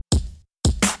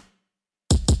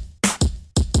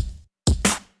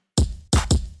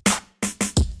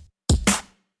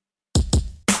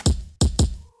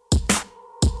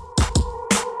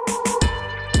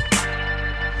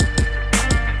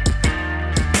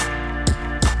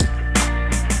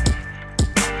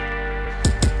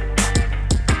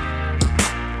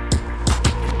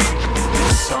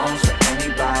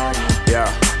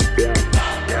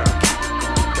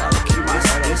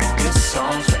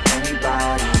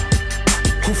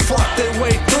who fought their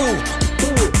way through.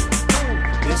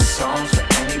 This song's for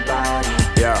anybody.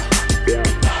 Yeah.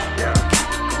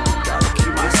 Gotta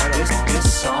keep my head up.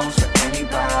 This song's for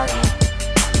anybody.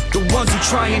 The ones who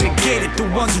trying to get it, the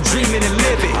ones who dreaming and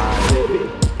live it.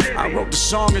 I wrote the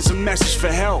song as a message for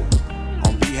help,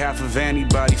 on behalf of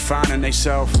anybody finding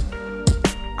theyself.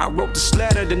 I wrote this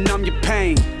letter to numb your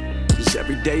pain, cause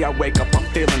every day I wake up I'm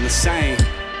feeling the same.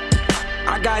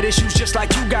 I got issues just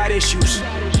like you got issues.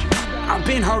 I've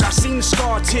been hurt, I've seen the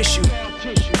scar tissue.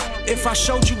 If I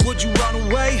showed you, would you run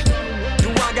away? Do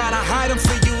I gotta hide them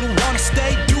for you to wanna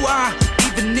stay? Do I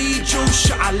even need you?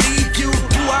 Should I leave you?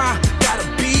 Do I gotta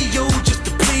be you just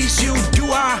to please you?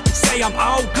 Do I say I'm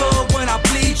all good when I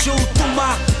bleed you through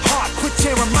my heart? Quit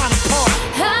tearing mine apart.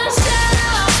 I shut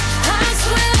up, I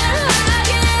swear. I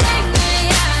get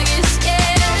angry, I get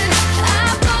scared. I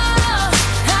fall,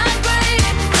 I break,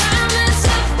 I mess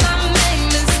up, I make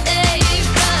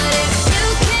mistakes. But if you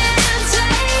can't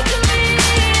take me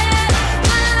at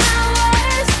my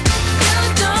worst, you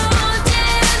don't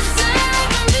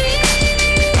deserve me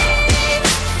at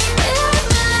my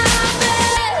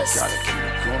best. Gotta keep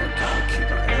it going, gotta keep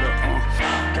my head up on.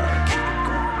 Gotta keep it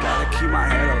going, gotta keep my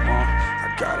head up on. I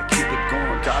gotta keep it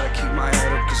going, gotta keep my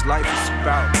head up, cause life is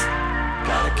about.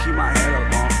 Gotta keep my head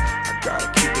up on. I gotta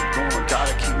keep it going,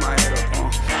 gotta keep my head up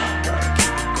on. Gotta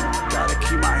keep it going, gotta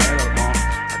keep my head up on.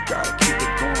 I gotta keep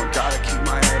it going, gotta keep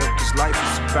my head up, cause life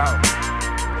is about.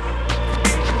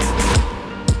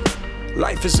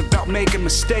 Life is about making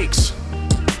mistakes.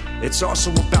 It's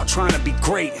also about trying to be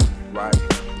great. Right.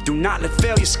 Do not let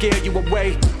failure scare you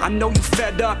away. I know you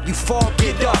fed up, you fall,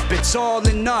 get up. It's all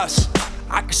in us.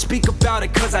 I can speak about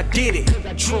it cause I did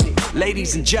it. True.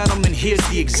 Ladies and gentlemen, here's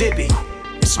the exhibit.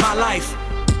 It's my life.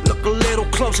 Look a little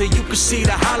closer, you can see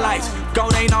the highlights.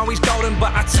 Gold ain't always golden,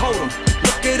 but I told them.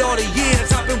 Look at all the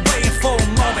years I've been waiting for a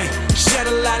moment. Shed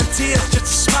a lot of tears just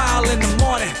to smile in the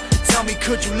morning. Tell me,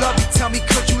 could you love me? Tell me,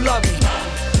 could you love me?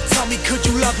 Tell me, could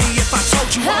you love me if I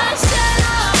told you I shut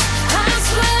up, I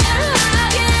swear. I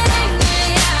get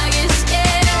angry, I get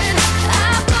scared.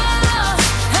 I fall,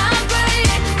 I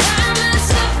break, I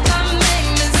mess up, I make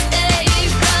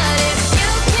mistakes. But if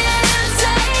you can't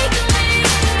take me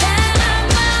at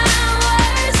my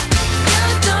worst, you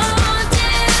don't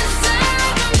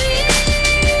deserve me at my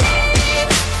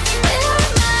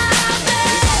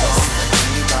best.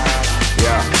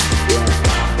 Yeah. At my best. Yeah. You don't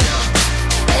deserve me at my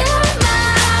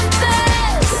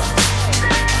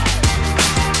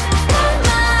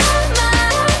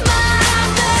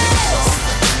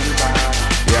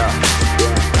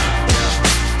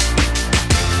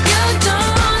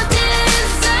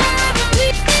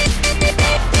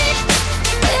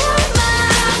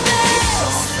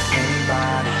best.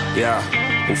 Anybody. Yeah.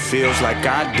 Who feels like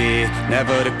I did?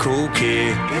 Never the cool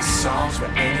kid. This song's for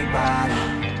anybody.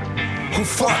 Who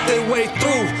fought their way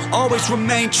through, always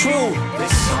remain true.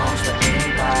 This song's for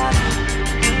anybody.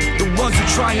 The ones who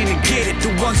trying to get it, the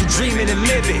ones who dreaming and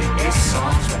live it. This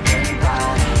song's for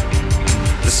anybody.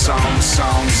 The song, the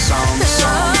song, the song, the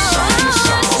song, the song, the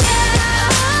song.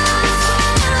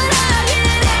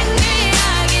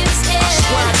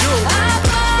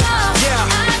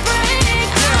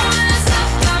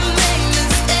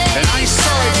 And I ain't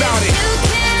sorry about it.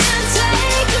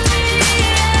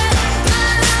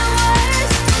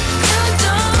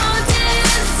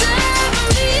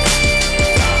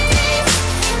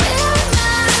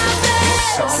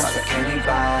 Songs for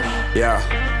anybody. Yeah.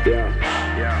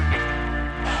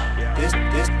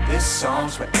 This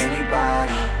song's for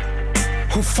anybody.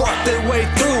 Who fought their way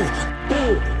through.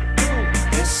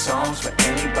 This song's for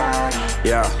anybody.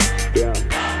 Yeah.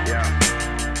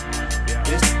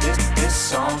 This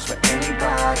song's for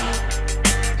anybody.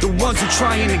 The ones who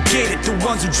trying to get it, the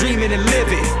ones who dreaming and live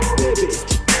it.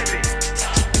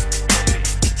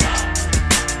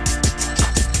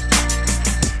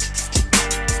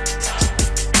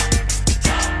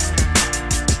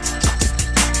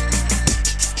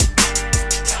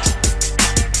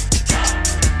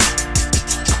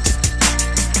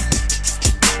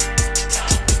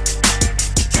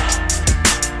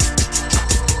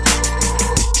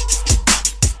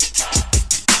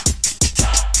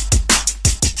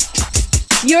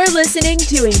 You're listening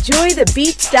to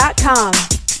EnjoyTheBeats.com.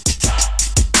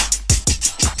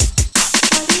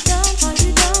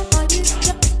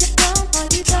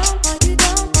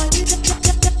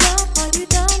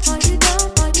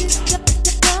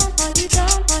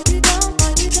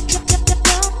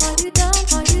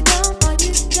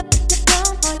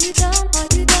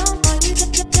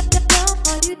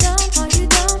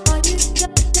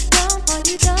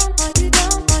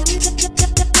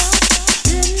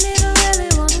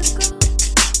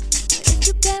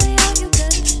 You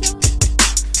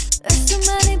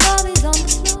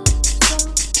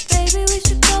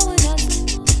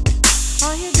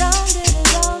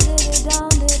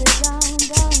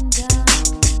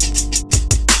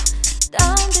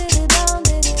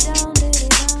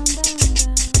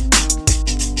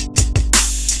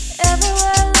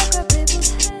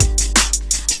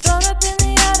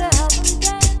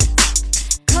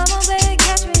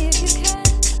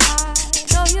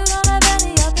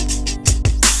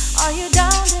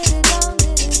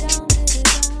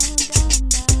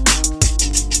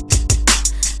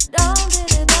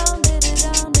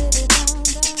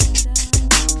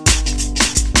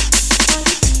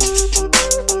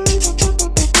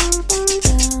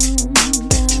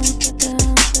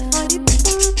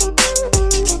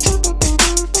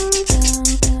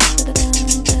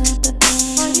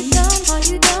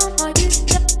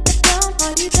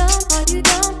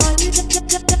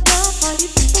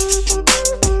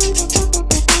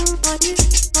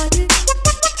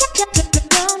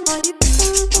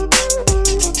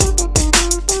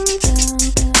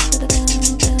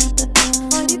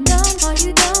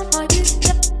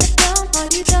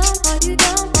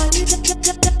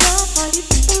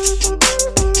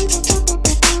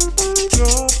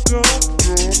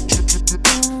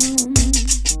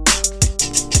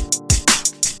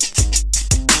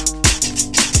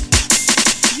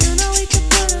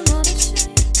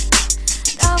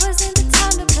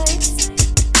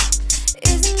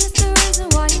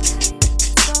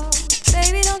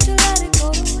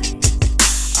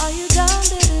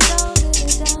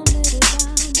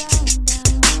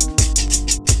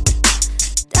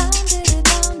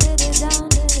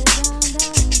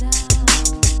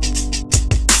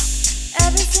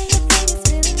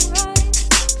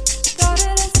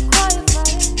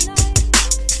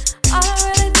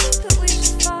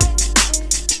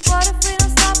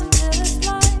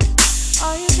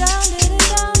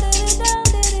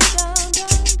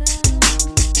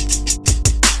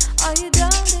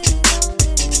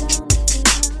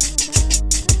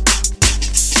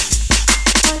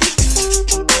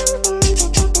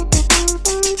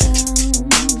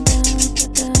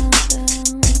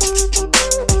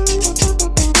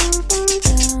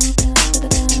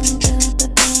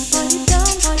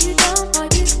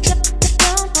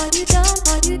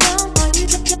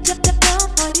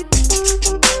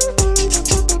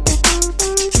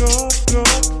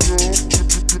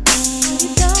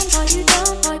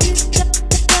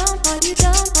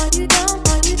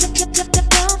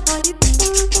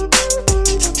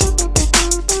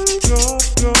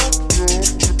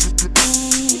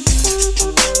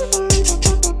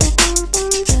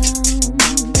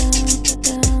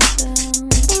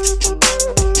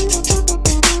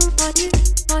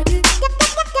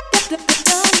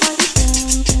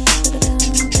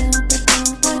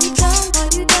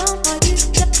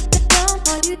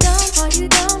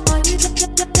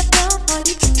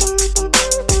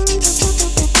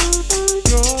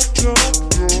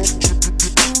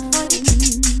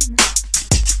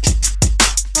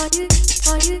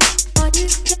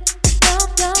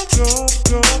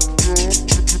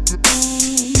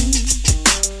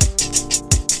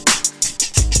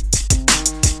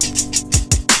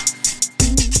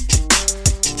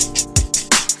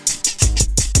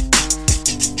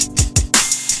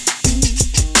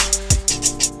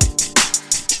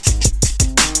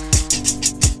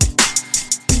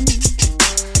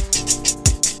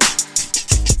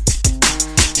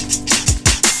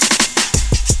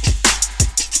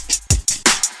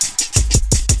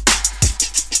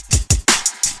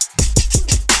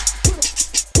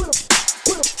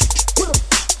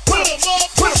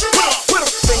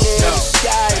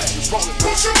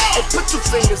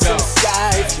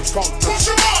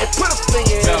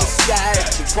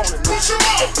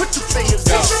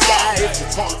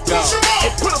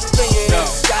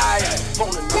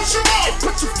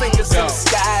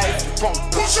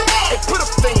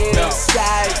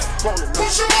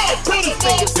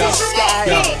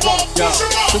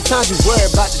Sometimes you worry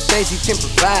about the things he can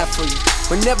provide for you.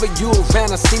 Whenever you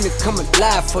around, I seem to come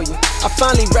alive for you. I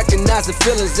finally recognize the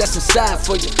feelings that's inside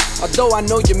for you. Although I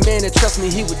know your man and trust me,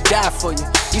 he would die for you.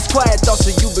 These quiet thoughts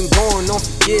of you been going on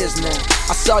for years now.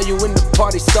 I saw you in the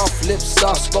party, soft lips,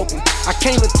 soft spoken. I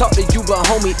came to talk to you, but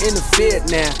homie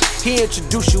interfered now. He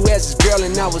introduced you as his girl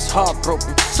and I was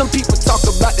heartbroken. Some people talk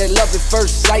about that love at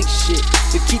first sight shit.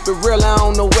 To keep it real, I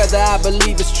don't know whether I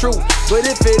believe it's true. But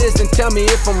if it is, then tell me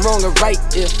if I'm wrong or right.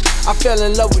 If I fell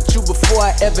in love with you before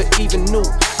I ever even knew,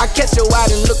 I catch your eye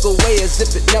and look away as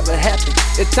if it never happened.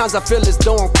 At times I feel as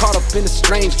though I'm caught up in a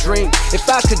strange dream. If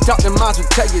I could talk, then minds would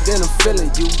tell you, then I'm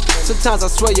feeling you. Sometimes I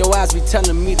swear your eyes be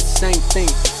telling me the same thing.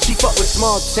 She fuck with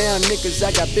small town niggas,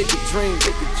 I got bigger dreams,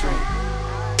 bigger dreams.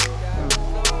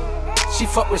 She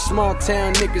fuck with small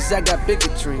town niggas, I got bigger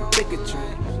dreams, bigger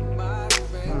dreams.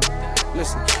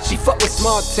 Listen, she fuck with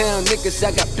small town niggas,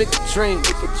 I got bigger dreams,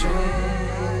 bigger dreams.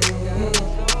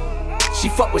 She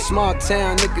fuck with small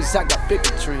town niggas, I got bigger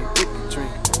dreams, bigger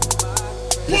dreams.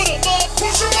 Listen.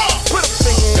 Put a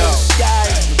finger in the sky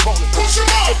if you want it.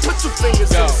 Hey, put your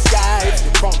fingers in the sky if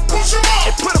you want it.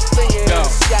 Hey, put a finger in the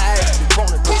sky if you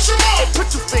want it. Hey, put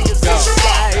your fingers in the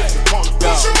sky if you want it.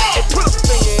 Hey, put a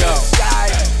finger in the sky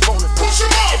if you want it.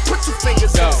 Hey, put your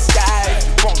fingers in the sky if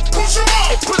you want it.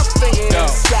 Hey, put a finger in the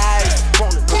sky if you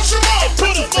want it. Hey,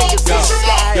 put your fingers in the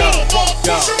sky if you want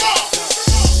it.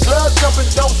 Club jumping,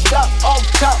 don't stop off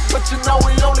top, but you know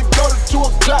we only go to 2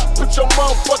 o'clock. Put your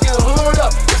motherfucking hood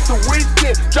up, it's the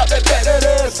weekend. Drop that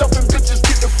ass up and bitches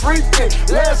get the freakin'.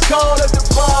 Last call at the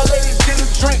bar, ladies get a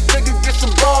drink, nigga get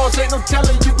some balls. Ain't no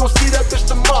telling you gon' see that bitch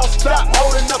tomorrow. Stop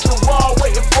holding up the wall,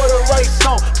 waiting for the right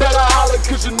song. Better holler,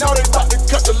 cause you know they about to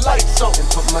cut the lights on. And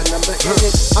put my number in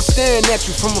it. I'm staring at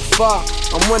you from afar.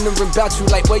 I'm wondering about you,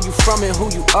 like where you from and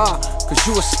who you are. Cause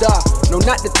you a star, no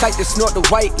not the type that snort the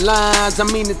white lines. I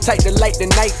mean the type that like the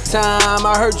nighttime.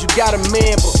 I heard you got a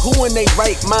man, but who in they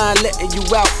right mind letting you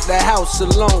out the house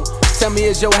alone? Tell me,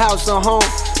 is your house a home?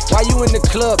 Why you in the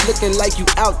club looking like you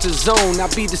out the zone? I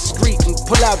be discreet and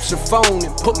pull out your phone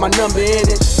and put my number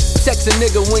in it. Text a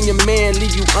nigga when your man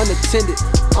leave you unattended.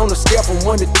 On a scale from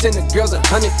 1 to 10, the girl's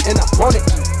 100 and I want it.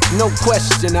 No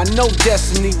question, I know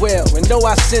destiny well. And though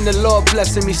I sin, the Lord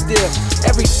blessing me still.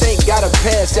 Every saint got a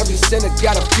past, every sinner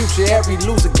got a future. Every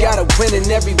loser got a win, and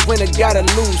every winner gotta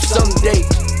lose someday.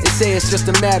 They say it's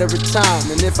just a matter of time,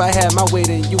 and if I had my way,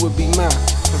 then you would be mine.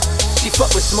 She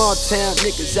fuck with small town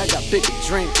niggas, I got bigger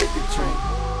dream, bigger dream.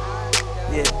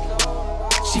 Yeah.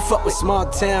 She fuck with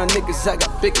small town niggas, I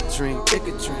got bigger dream,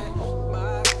 bigger dream.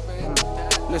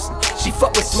 Listen, she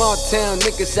fuck with small town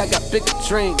niggas, I got bigger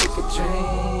dream, bigger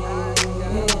dream.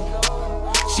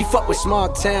 She fuck with small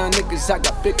town niggas, I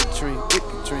got bigger dream,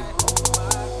 bigger dream.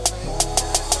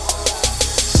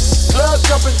 Club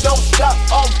jumping, don't stop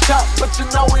off top, but you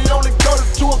know we only go to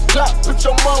 2 o'clock. Put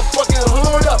your motherfucking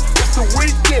hood up, it's the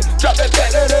weekend. Drop that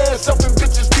ass up and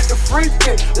bitches get the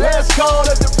freakin'. Last call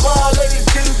at the bar, ladies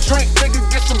get a drink, nigga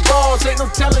get some balls. Ain't no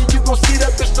telling you gon' see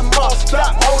that bitch tomorrow.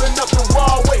 Stop holding up the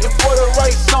wall, waiting for the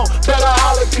right song. Better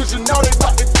holler, cause you know they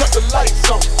about to cut the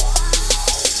lights on.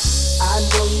 I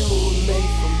know you were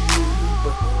made for me,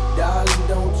 but darling,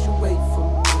 don't you wait for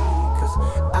me. Cause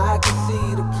I can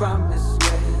see the promised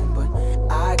land, but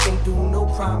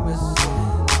promise.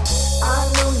 I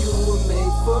know you were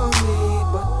made for me,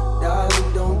 but darling,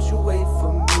 don't you wait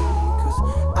for me, 'cause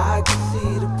I can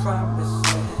see the promise,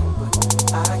 but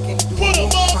I can't do no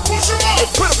promise. Hey,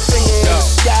 put a finger in the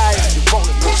sky if you want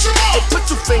it. Hey, put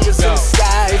two fingers in the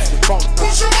sky if you want it.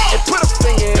 Hey, put a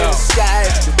finger in the sky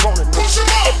if you want it.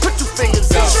 Hey, put two fingers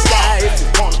in the sky if you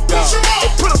want it. Hey,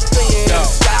 put a finger in the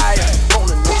sky if you want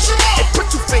it. Hey, put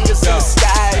two fingers in the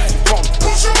sky if you want it.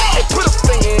 Hey, put a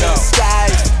finger in the sky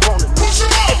if you want it.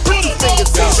 Hey, put two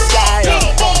fingers in the sky if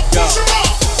you want it.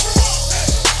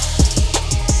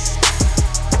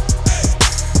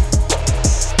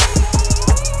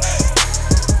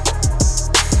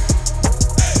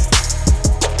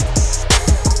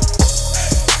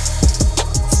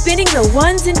 Spinning the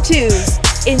ones and twos.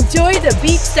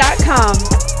 EnjoyTheBeats.com.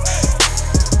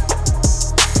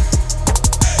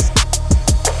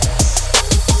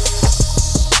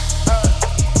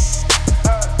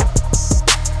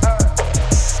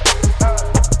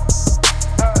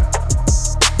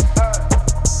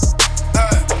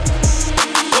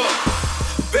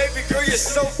 Baby girl, you're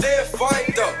so damn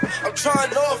fine though. I'm trying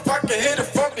to know if I can hit it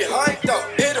from behind though.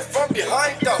 Hit it from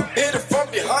behind though. Hit it from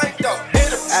behind though.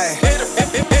 Hit it, hit it,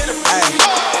 hit it, hit it.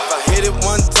 If I hit it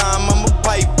one time, I'm a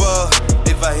piper.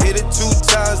 If I hit it two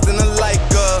times, then I like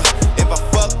her. If I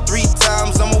fuck three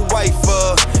times, I'm a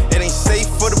wifer. It ain't safe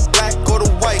for the black or the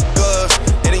white girls.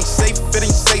 It ain't safe, it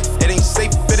ain't safe, it ain't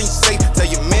safe, it ain't safe. Tell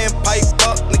your man pipe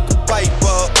up, nigga pipe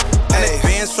up. And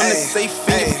advance from the safe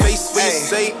in your face when you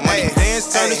say money dance,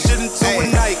 turn the shit into a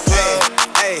nightclub.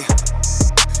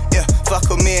 Yeah, fuck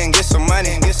with me and get some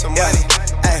money, get some money.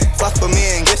 Fuck with me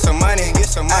and get some money, get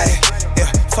some money. Yeah,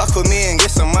 fuck with me and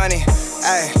get some money.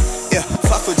 Yeah,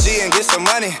 fuck with G and get some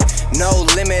money. No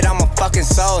limit, I'm a fucking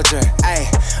soldier.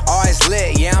 Always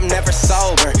lit, yeah, I'm never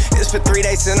sober. It's for 3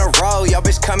 days in a row, yo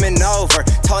bitch coming over.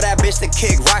 Told that bitch to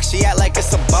kick rock, she act like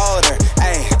it's a boulder.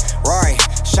 Rory,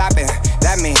 shopping,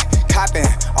 that mean copping,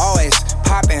 always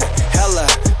popping, hella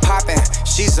popping.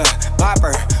 She's a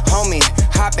bopper, homie,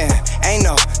 hopping, ain't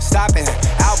no stopping.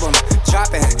 Album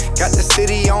dropping, got the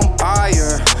city on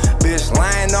fire. Bitch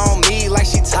lying on me like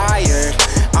she tired.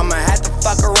 I'ma have to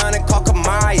fuck around and call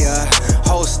Kamaya.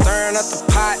 Whole stirring up the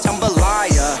pot,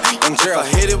 jambalaya. And girl,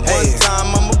 if I hit it one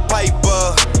time, I'm a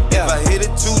piper. If I hit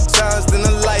it two times, then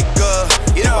I like her.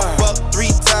 If I fuck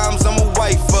three times, I'm a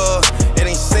wifer. It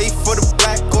ain't safe for the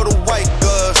black or the white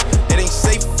girls. It ain't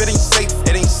safe, it ain't safe,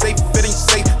 it ain't safe, it ain't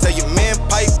safe. Tell your man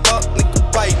pipe up, nigga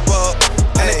pipe up.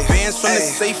 And advance from the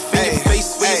safe in your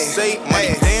face when you say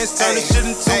money dance, turn the shit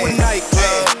into a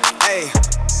nightclub.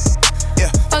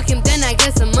 Fuck him, then I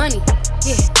get some money.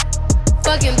 Yeah.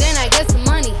 Fuck him, then I get some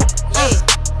money. Yeah.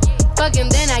 Fuck him,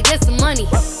 then I get some money.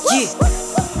 Yeah.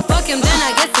 Fuck him, then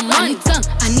I get some money. I need tongue,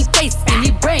 I need face, I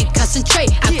need brain,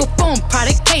 concentrate. I perform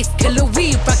product case, killer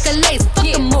weed, rock a lace. Fuck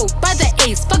the move, buy the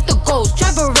ace, fuck the goals,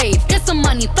 drive a rave. Get some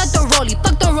money, fuck the rollie,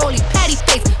 patty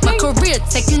face. My career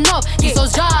taking off, these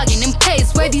hoes jogging in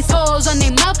place. Where these hoes on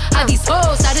their mouth, are these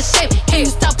hoes out of shape? Can you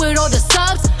stop with all the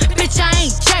subs? Bitch, I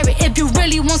ain't Jerry. If you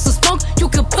really want some smoke, you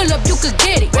can pull up, you can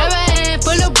get it. Grab a hand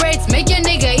full of braids, make your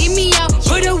nigga eat me out.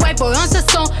 Put a white boy on the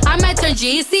song, I might turn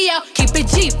GEC out. Keep it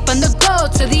G, from the go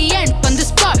to the end, from the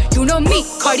start. You know me,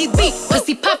 Cardi B,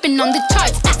 pussy popping on the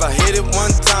charts. If I hit it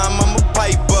one time, I'm a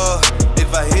piper.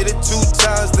 If I hit it two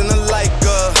times, then I like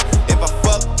her. If I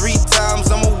fuck three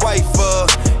times, I'm a wifer.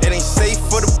 It ain't safe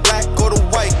for the black or the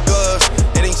white girls.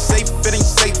 It ain't safe, it ain't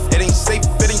safe, it ain't safe,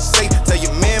 it ain't safe. Tell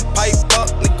your man pipe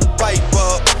up, nigga pipe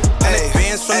up. And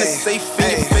advance from the safe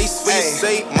in your face when you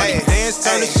say money dance,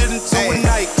 turn the shit into a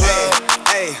nightclub.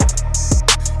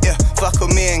 Yeah, fuck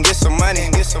with me and get some money,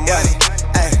 get some money.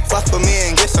 Fuck with me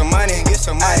and get some money, get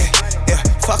some money. Yeah,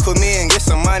 fuck with me and get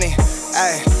some money.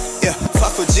 Yeah,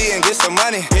 fuck with G and get some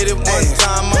money. Hit it one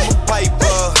time, I'm a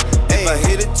piper. If I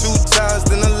hit it two times,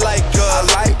 then I like her.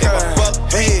 If I fuck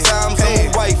three times, I'm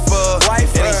a wifer.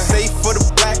 It ain't safe for the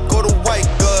black or the white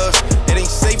girls. It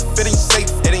ain't safe, it ain't safe,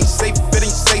 it ain't safe, it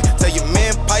ain't safe. Tell your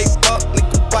man pipe up,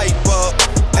 nigga pipe up.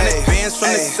 And advance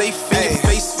from the safe in your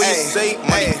face when you say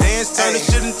money dance, turn the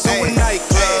shit into a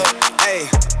nightclub.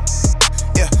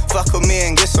 Yeah, fuck with me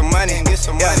and get some money, get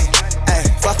some money.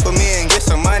 Fuck with me and get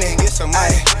some money, get some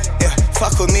money. Yeah,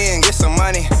 fuck with me and get some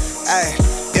money.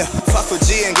 Yeah, fuck with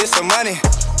G and get some money.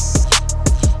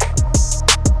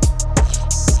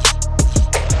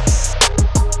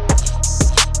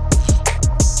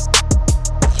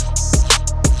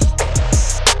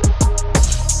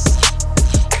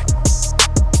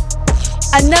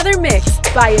 Another mix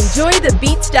by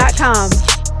EnjoyTheBeats.com.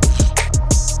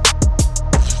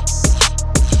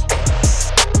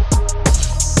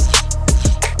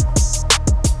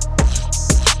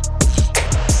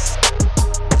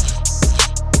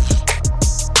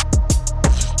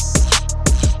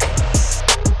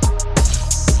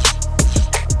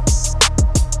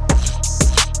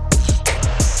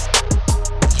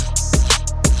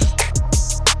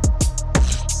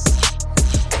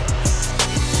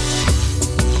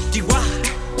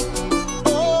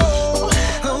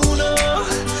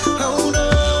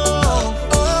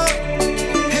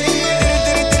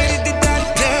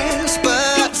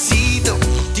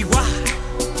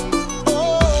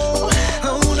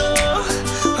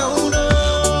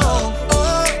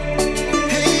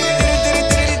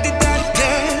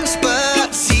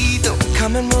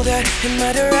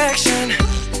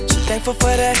 Thankful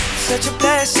for that, such a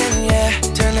blessing, yeah.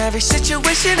 Turn every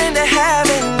situation into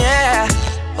heaven, yeah.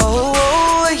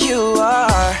 Oh, you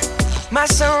are my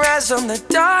sunrise on the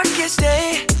darkest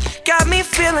day. Got me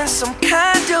feeling some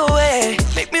kind of way.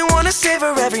 Make me wanna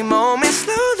savor every moment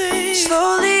slowly,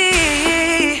 slowly.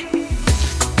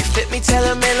 You fit me,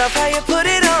 telling me love how you put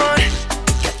it on.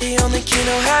 Got the only key,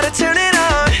 know how to turn it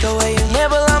on. The way you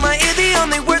nibble on my ear, the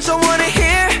only words I wanna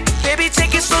hear. Baby,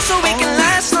 take it slow so we can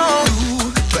last long.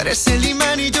 Tú eres el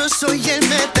imán y yo soy el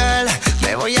metal.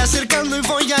 Me voy acercando y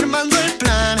voy armando el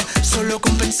plan. Solo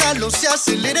con pensarlo se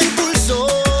acelera el pulso.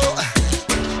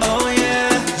 Oh yeah,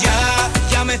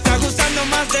 ya me está gustando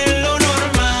más de lo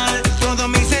normal. Todos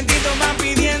mis sentidos van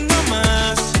pidiendo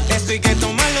más. Esto hay que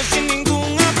tomarlo sin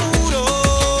ningún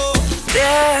apuro.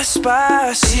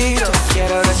 Despacito,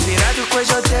 quiero respirar tu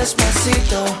cuello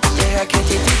despacito. Deja que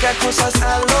te diga cosas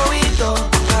al oído,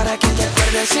 para que te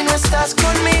acuerdes si no estás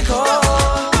conmigo.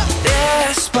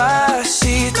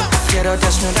 Despacito, quiero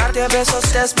desnudarte a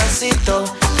besos despacito.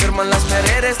 Firmo en las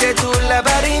paredes de tu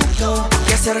laberinto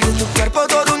y hacer de tu cuerpo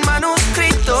todo un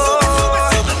manuscrito.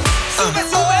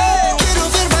 Quiero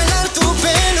ver bailar tu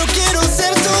pelo, quiero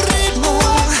ser tu ritmo.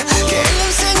 Que le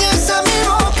enseñes a mi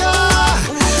boca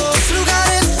tus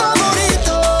lugares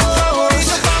favoritos.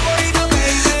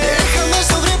 Déjame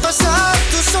sobrepasar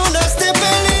tus zonas de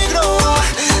peligro,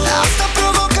 hasta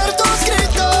provocar tus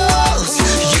gritos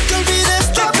y que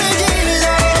olvides tu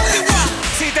apellido.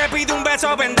 Si te pido un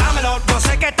beso, ven dámelo. Yo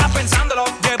sé que estás pensándolo,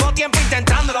 llevo tiempo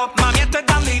intentándolo. Mami, esto es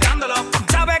dando y dándolo.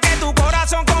 Sabes que tu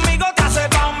corazón conmigo te hace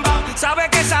bam bam. Sabes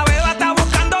que esa beba está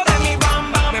buscando de mi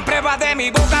bam bam. Me pruebas de mi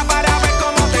boca para ver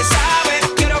cómo te sabe.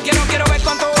 Quiero ver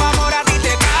cuánto amor a ti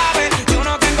te cabe. Yo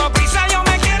no tengo prisa, yo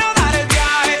me quiero dar el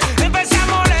viaje.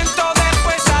 Empezamos lento,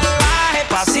 después salvaje.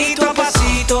 Pasito a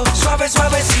pasito, suave,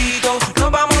 suavecito.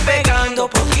 Nos vamos pegando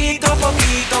poquito a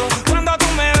poquito. Cuando tú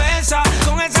me besas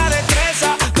con esa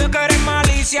destreza, veo que eres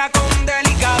malicia con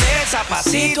delicadeza.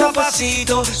 Pasito a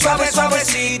pasito, suave,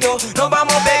 suavecito. Nos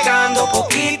vamos pegando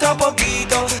poquito a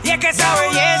poquito. Y es que esa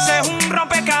belleza es un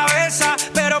rompecabezas,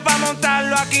 pero para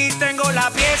montarlo aquí tengo la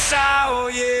pieza,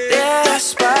 oye.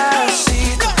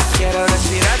 Despacito, quiero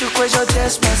respirar tu cuello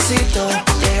despacito.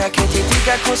 Deja que te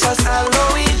diga cosas al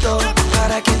oído,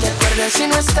 para que te acuerdes si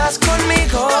no estás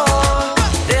conmigo.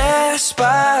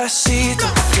 Despacito,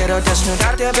 quiero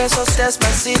desnudarte a besos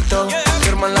despacito.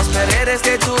 Firmo en las paredes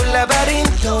de tu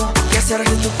laberinto y hacer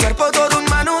de tu cuerpo todo un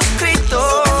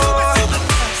manuscrito.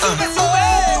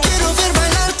 Quiero ver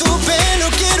bailar tu pelo,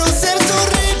 quiero ser tu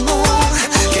ritmo.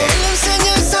 Que le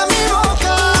enseñes a mi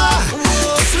boca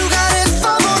tus lugares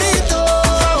favoritos.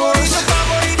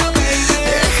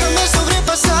 Déjame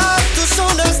sobrepasar tus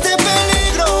zonas de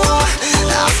peligro,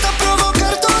 hasta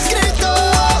provocar tus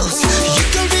gritos y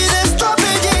que olvides tu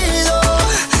apellido.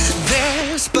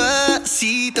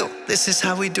 Despacito, this is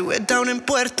how we do it down in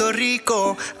Puerto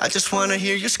Rico. I just wanna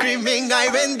hear you screaming, ay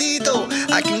bendito.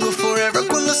 I can go forever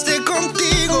cuando esté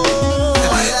contigo.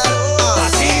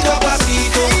 Pasito a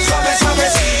pasito, suave,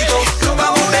 suavecito. Nos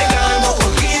vamos pegando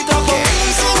poquito a Que le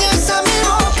poquito. enseñes a mi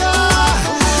boca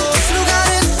tus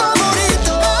lugares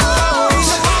favoritos.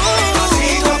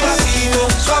 Pasito a pasito,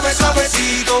 suave,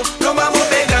 suavecito. Nos vamos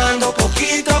pegando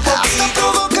poquito a Hasta poquito.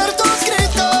 provocar tus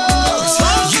gritos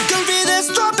y que olvides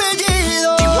tu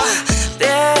apellido.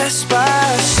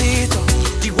 Despacito,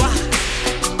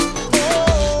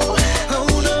 Oh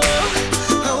no,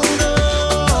 oh no,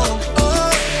 oh.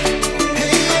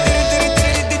 Hey,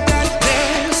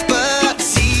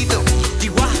 despacito.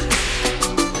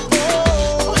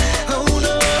 Oh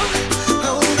no,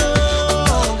 oh no,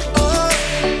 oh.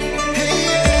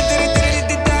 Hey,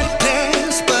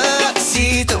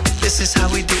 despacito. This is how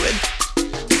we do it.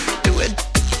 Do it,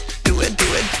 do it, do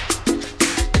it.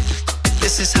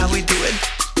 This is how we do it.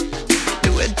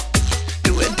 Do it,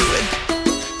 do it, do it.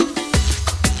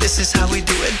 This is how we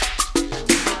do it.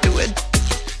 Do it,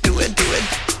 do it, do it.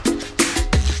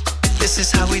 This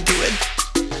is how we do it.